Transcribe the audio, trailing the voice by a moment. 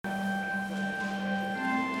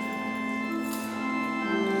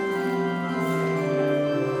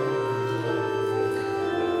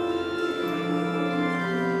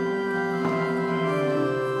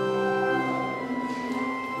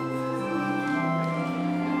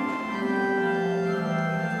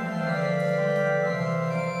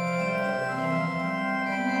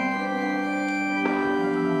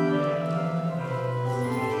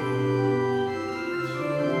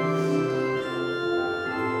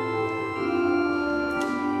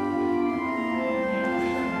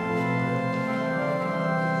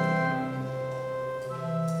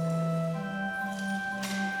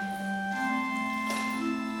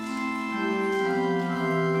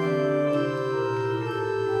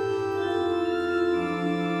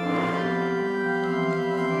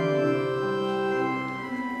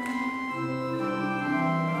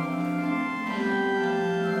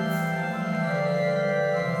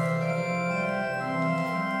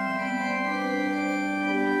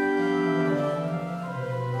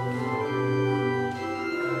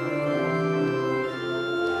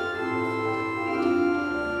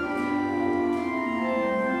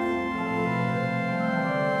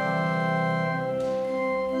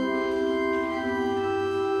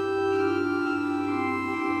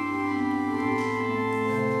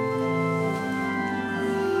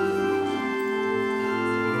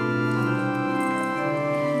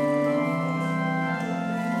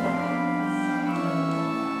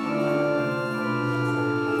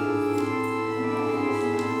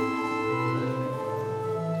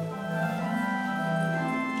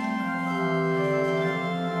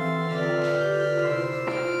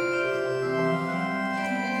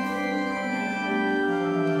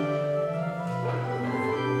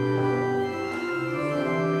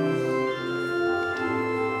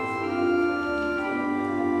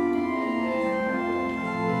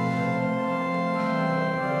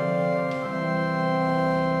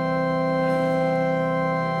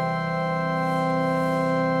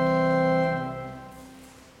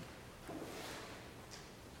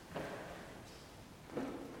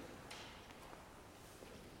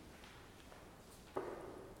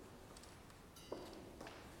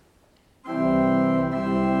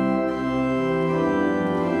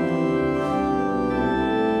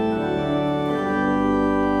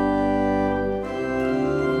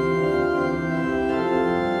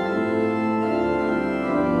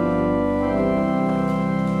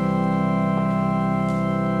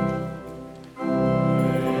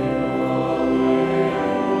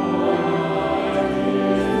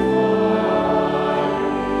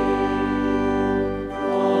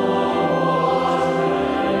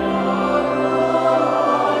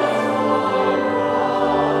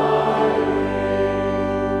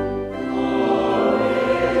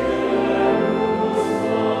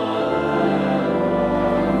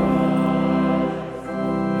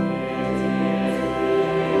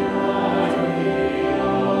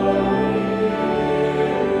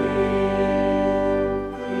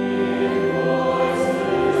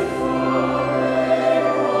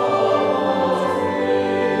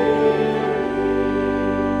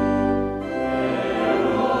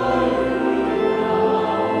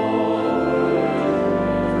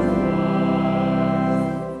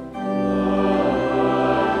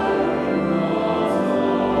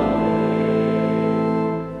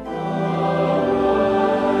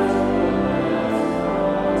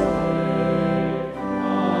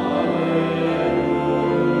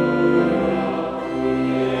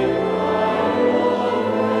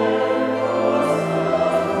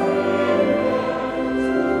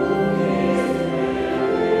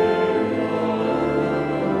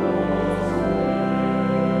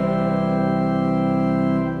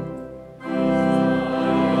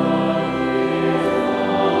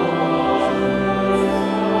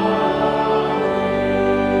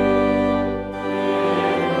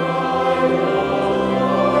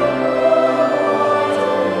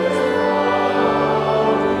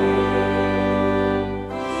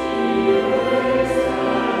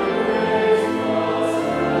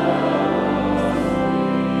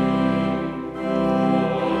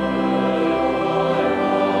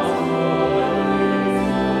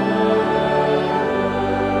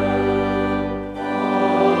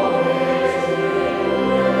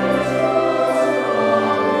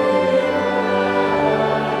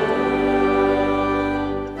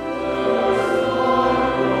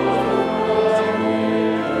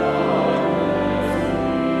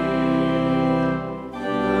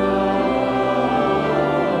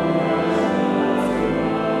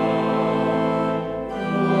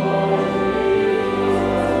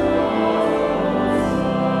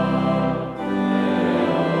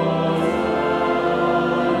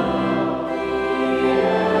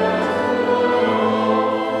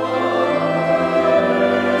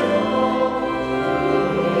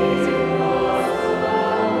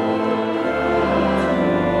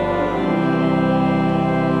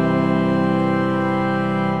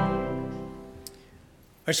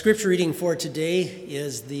Our scripture reading for today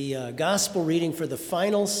is the gospel reading for the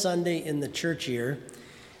final Sunday in the church year,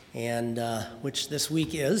 and which this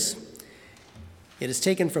week is. It is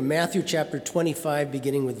taken from Matthew chapter 25,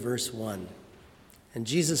 beginning with verse 1. And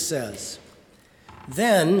Jesus says,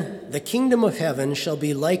 "Then the kingdom of heaven shall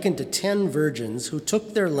be likened to 10 virgins who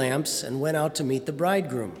took their lamps and went out to meet the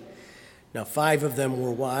bridegroom. Now 5 of them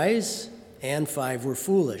were wise, and 5 were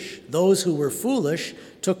foolish. Those who were foolish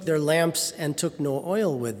took their lamps and took no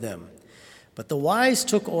oil with them. But the wise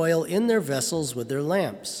took oil in their vessels with their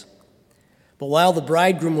lamps. But while the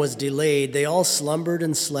bridegroom was delayed, they all slumbered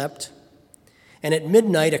and slept. And at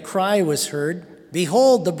midnight a cry was heard,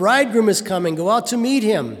 'Behold, the bridegroom is coming, go out to meet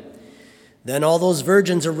him.' Then all those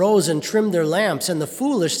virgins arose and trimmed their lamps, and the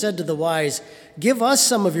foolish said to the wise, 'Give us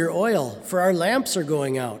some of your oil, for our lamps are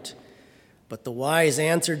going out.' But the wise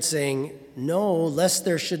answered, saying, 'No, lest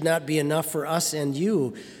there should not be enough for us and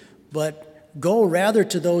you, but go rather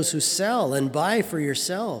to those who sell and buy for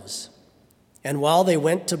yourselves.' And while they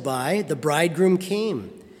went to buy, the bridegroom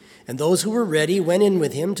came, and those who were ready went in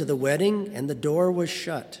with him to the wedding, and the door was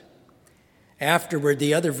shut. Afterward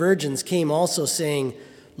the other virgins came also, saying,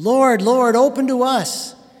 'Lord, Lord, open to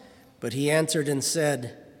us.' But he answered and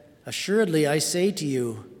said, 'Assuredly I say to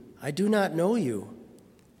you, I do not know you.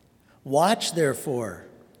 Watch therefore,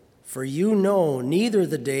 for you know neither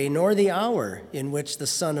the day nor the hour in which the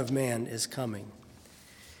Son of Man is coming.'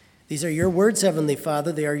 These are your words, Heavenly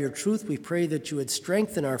Father. They are your truth. We pray that you would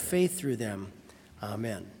strengthen our faith through them.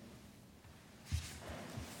 Amen."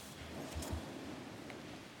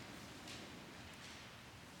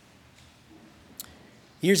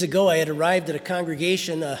 Years ago, I had arrived at a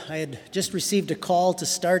congregation. I had just received a call to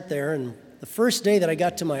start there, and the first day that I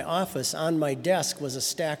got to my office, on my desk was a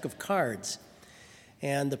stack of cards.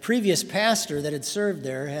 And the previous pastor that had served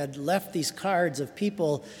there had left these cards of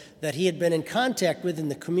people that he had been in contact with in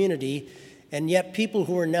the community, and yet people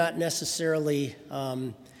who were not necessarily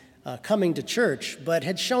coming to church, but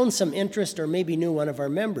had shown some interest or maybe knew one of our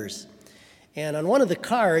members. And on one of the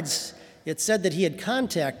cards, it said that he had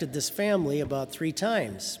contacted this family about 3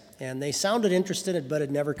 times, and they sounded interested but had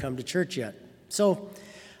never come to church yet. So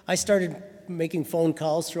I started making phone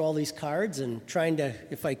calls through all these cards and trying to,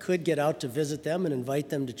 if I could, get out to visit them and invite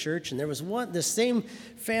them to church. And there was this same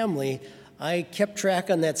family. I kept track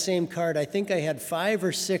on that same card. I think I had 5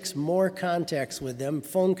 or 6 more contacts with them,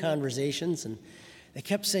 phone conversations, and they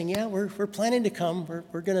kept saying, "Yeah, we're planning to come.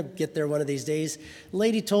 We're going to get there one of these days." A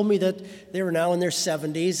lady told me that they were now in their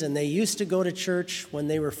 70s, and they used to go to church when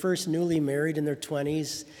they were first newly married in their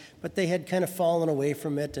 20s, but they had kind of fallen away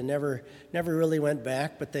from it and never really went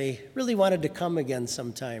back, but they really wanted to come again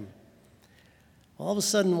sometime. All of a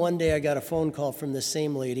sudden, one day, I got a phone call from this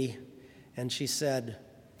same lady, and she said,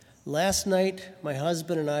 "Last night, my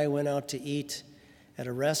husband and I went out to eat at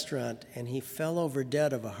a restaurant, and he fell over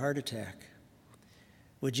dead of a heart attack.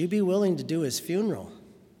 Would you be willing to do his funeral?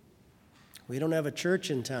 We don't have a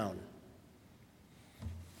church in town."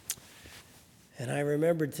 And I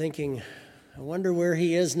remembered thinking, I wonder where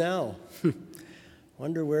he is now.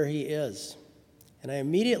 Wonder where he is. And I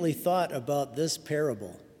immediately thought about this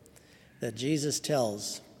parable that Jesus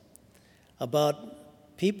tells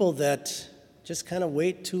about people that just kind of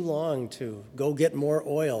wait too long to go get more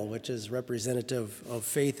oil, which is representative of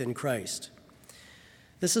faith in Christ.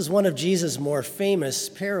 This is one of Jesus' more famous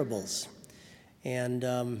parables, and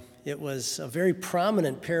it was a very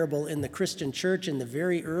prominent parable in the Christian church in the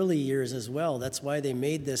very early years as well. That's why they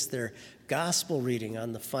made this their gospel reading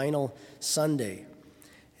on the final Sunday.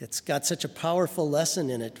 It's got such a powerful lesson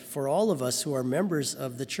in it for all of us who are members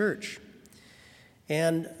of the church.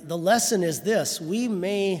 And the lesson is this: we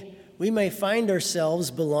may find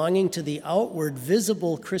ourselves belonging to the outward,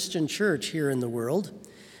 visible Christian church here in the world,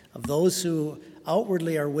 of those who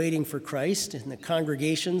outwardly are waiting for Christ in the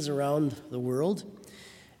congregations around the world,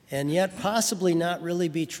 and yet possibly not really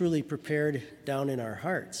be truly prepared down in our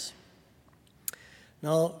hearts.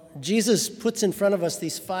 Now, Jesus puts in front of us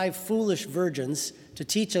these 5 foolish virgins to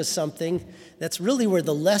teach us something that's really where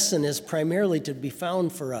the lesson is primarily to be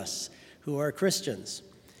found for us who are Christians.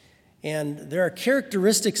 And there are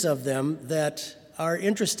characteristics of them that are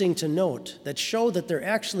interesting to note that show that they're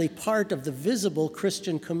actually part of the visible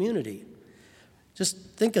Christian community. Just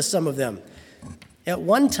think of some of them. At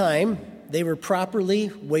one time, they were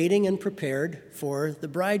properly waiting and prepared for the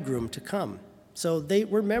bridegroom to come. So they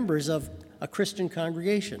were members of a Christian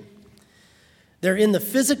congregation. They're in the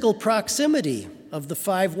physical proximity of the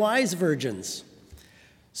 5 wise virgins.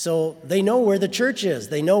 So they know where the church is.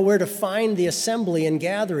 They know where to find the assembly and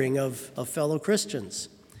gathering of fellow Christians.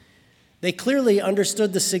 They clearly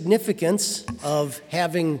understood the significance of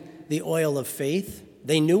having the oil of faith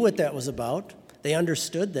They knew what that was about. They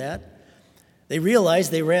understood that. They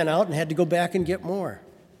realized they ran out and had to go back and get more.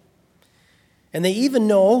 And they even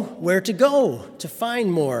know where to go to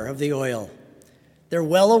find more of the oil. They're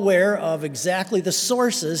well aware of exactly the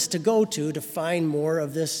sources to go to find more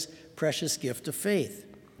of this precious gift of faith.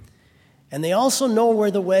 And they also know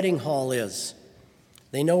where the wedding hall is.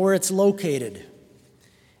 They know where it's located.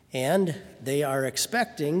 And they are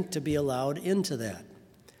expecting to be allowed into that.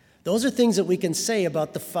 Those are things that we can say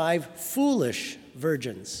about the 5 foolish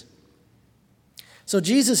virgins. So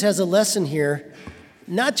Jesus has a lesson here,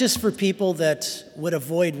 not just for people that would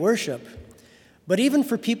avoid worship, but even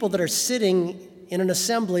for people that are sitting in an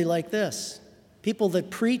assembly like this, people that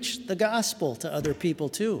preach the gospel to other people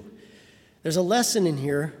too. There's a lesson in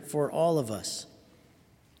here for all of us,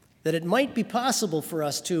 that it might be possible for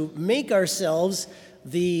us to make ourselves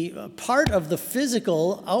the part of the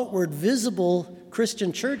physical, outward, visible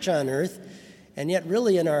Christian church on earth, and yet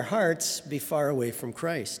really in our hearts be far away from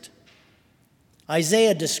Christ.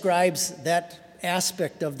 Isaiah describes that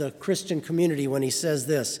aspect of the Christian community when he says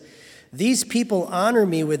this: "These people honor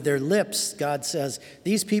me with their lips," God says,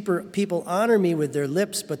 "these people honor me with their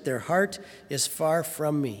lips, but their heart is far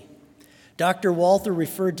from me." Dr. Walther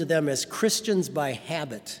referred to them as Christians by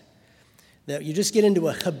habit, that you just get into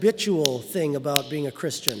a habitual thing about being a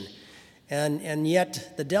Christian, and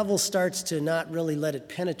yet the devil starts to not really let it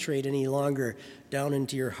penetrate any longer down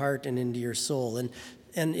into your heart and into your soul.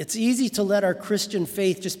 And it's easy to let our Christian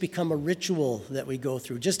faith just become a ritual that we go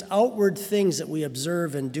through, just outward things that we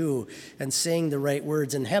observe and do and saying the right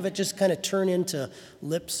words, and have it just kind of turn into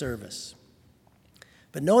lip service.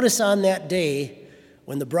 But notice on that day,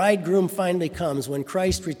 when the bridegroom finally comes, when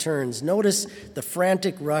Christ returns, notice the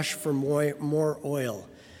frantic rush for more oil.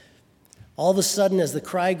 All of a sudden, as the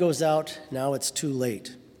cry goes out, now it's too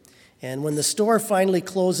late. And when the store finally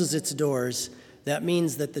closes its doors, that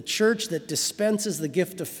means that the church that dispenses the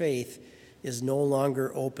gift of faith is no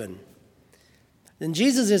longer open. And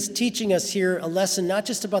Jesus is teaching us here a lesson not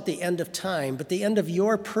just about the end of time, but the end of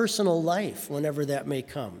your personal life, whenever that may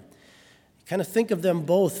come. Kind of think of them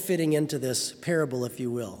both fitting into this parable, if you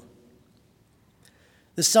will.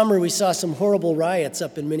 This summer, we saw some horrible riots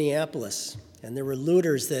up in Minneapolis, and there were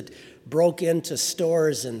looters that broke into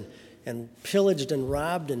stores and pillaged and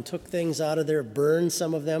robbed and took things out of there, burned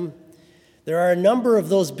some of them. There are a number of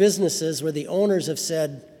those businesses where the owners have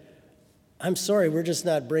said, "I'm sorry, we're just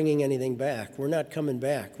not bringing anything back. We're not coming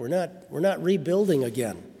back. We're not rebuilding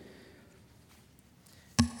again."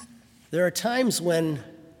 There are times when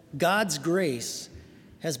God's grace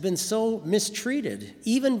has been so mistreated,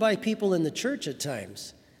 even by people in the church at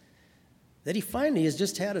times, that he finally has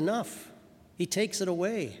just had enough. He takes it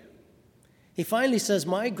away. He finally says,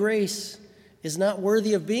 "My grace is not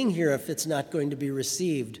worthy of being here if it's not going to be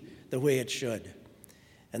received the way it should."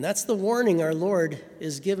 And that's the warning our Lord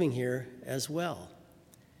is giving here as well.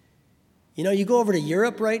 You know, you go over to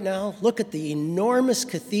Europe right now, look at the enormous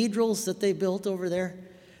cathedrals that they built over there.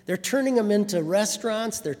 They're turning them into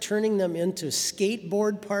restaurants. They're turning them into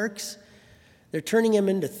skateboard parks. They're turning them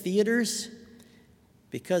into theaters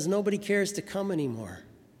because nobody cares to come anymore.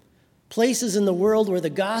 Places in the world where the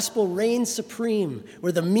gospel reigned supreme,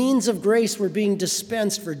 where the means of grace were being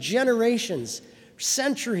dispensed for generations,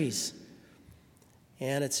 centuries.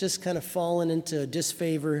 And it's just kind of fallen into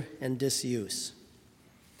disfavor and disuse.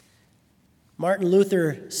 Martin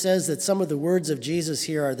Luther says that some of the words of Jesus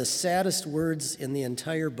here are the saddest words in the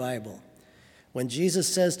entire Bible. When Jesus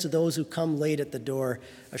says to those who come late at the door,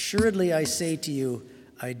 "Assuredly I say to you,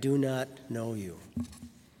 I do not know you."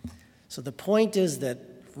 So the point is that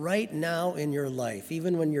right now in your life,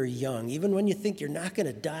 even when you're young, even when you think you're not going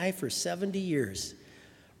to die for 70 years,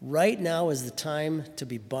 right now is the time to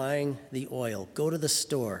be buying the oil. Go to the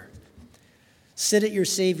store. Sit at your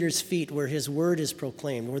Savior's feet where his word is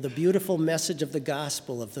proclaimed, where the beautiful message of the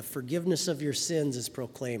gospel of the forgiveness of your sins is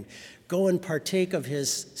proclaimed. Go and partake of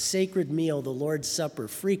his sacred meal, the Lord's Supper,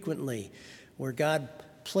 frequently, where God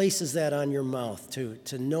places that on your mouth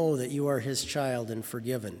to know that you are his child and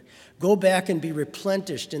forgiven. Go back and be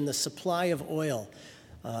replenished in the supply of oil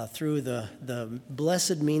through the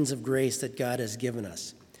blessed means of grace that God has given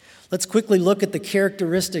us. Let's quickly look at the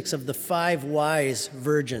characteristics of the 5 wise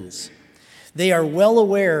virgins. They are well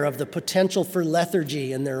aware of the potential for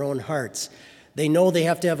lethargy in their own hearts. They know they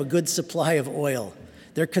have to have a good supply of oil.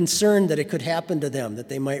 They're concerned that it could happen to them, that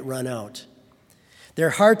they might run out. Their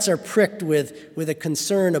hearts are pricked with a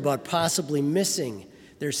concern about possibly missing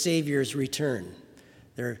their Savior's return.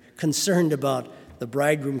 They're concerned about the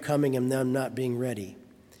bridegroom coming and them not being ready.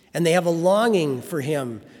 And they have a longing for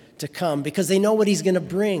him to come because they know what he's going to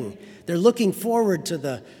bring. They're looking forward to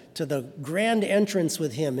to the grand entrance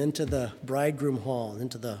with him into the bridegroom hall,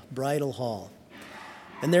 into the bridal hall.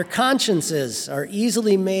 And their consciences are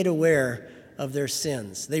easily made aware of their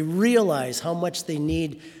sins. They realize how much they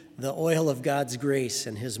need the oil of God's grace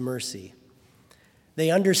and his mercy.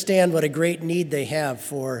 They understand what a great need they have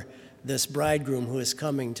for this bridegroom who is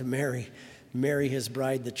coming to marry his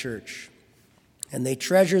bride, the church. And they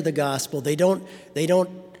treasure the gospel. They don't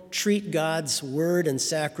treat God's word and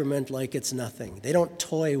sacrament like it's nothing. They don't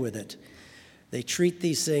toy with it. They treat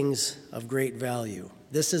these things of great value.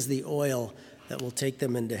 This is the oil that will take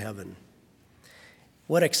them into heaven.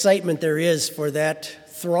 What excitement there is for that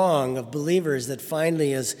throng of believers that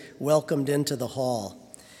finally is welcomed into the hall.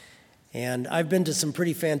 And I've been to some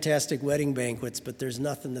pretty fantastic wedding banquets, but there's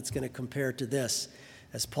nothing that's going to compare to this.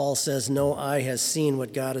 As Paul says, no eye has seen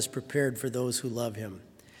what God has prepared for those who love him.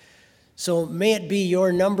 So may it be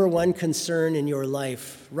your number one concern in your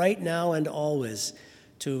life, right now and always,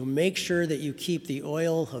 to make sure that you keep the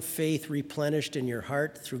oil of faith replenished in your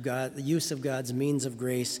heart through the use of God's means of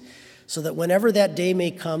grace, so that whenever that day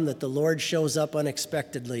may come that the Lord shows up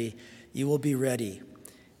unexpectedly, you will be ready,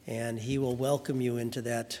 and he will welcome you into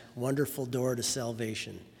that wonderful door to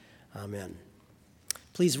salvation. Amen.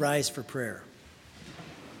 Please rise for prayer.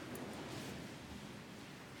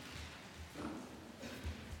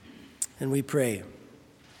 And we pray.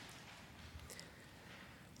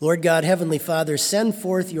 Lord God, Heavenly Father, send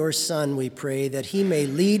forth your Son, we pray, that he may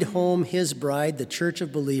lead home his bride, the church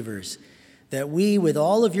of believers, that we, with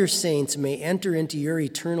all of your saints, may enter into your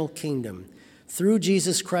eternal kingdom, through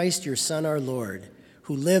Jesus Christ, your Son, our Lord,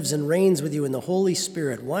 who lives and reigns with you in the Holy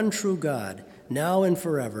Spirit, one true God, now and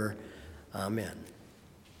forever. Amen.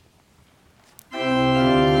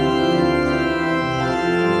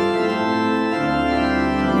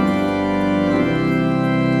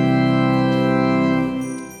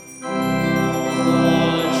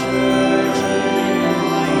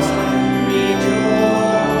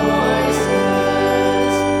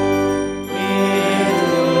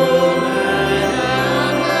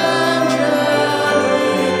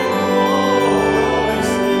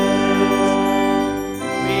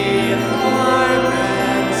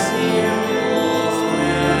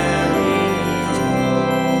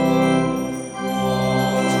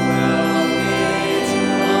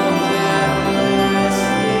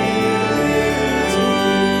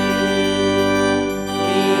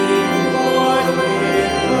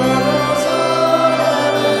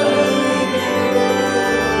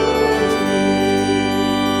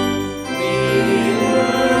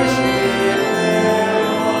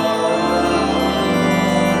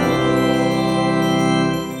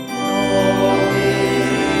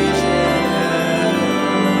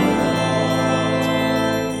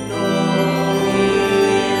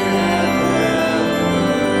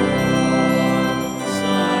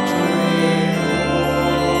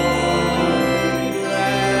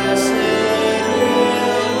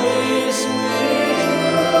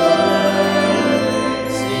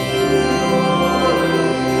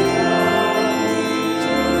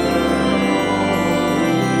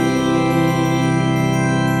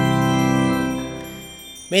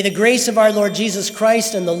 May the grace of our Lord Jesus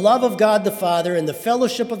Christ and the love of God the Father and the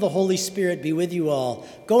fellowship of the Holy Spirit be with you all.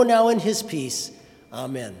 Go now in his peace.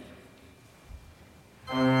 Amen.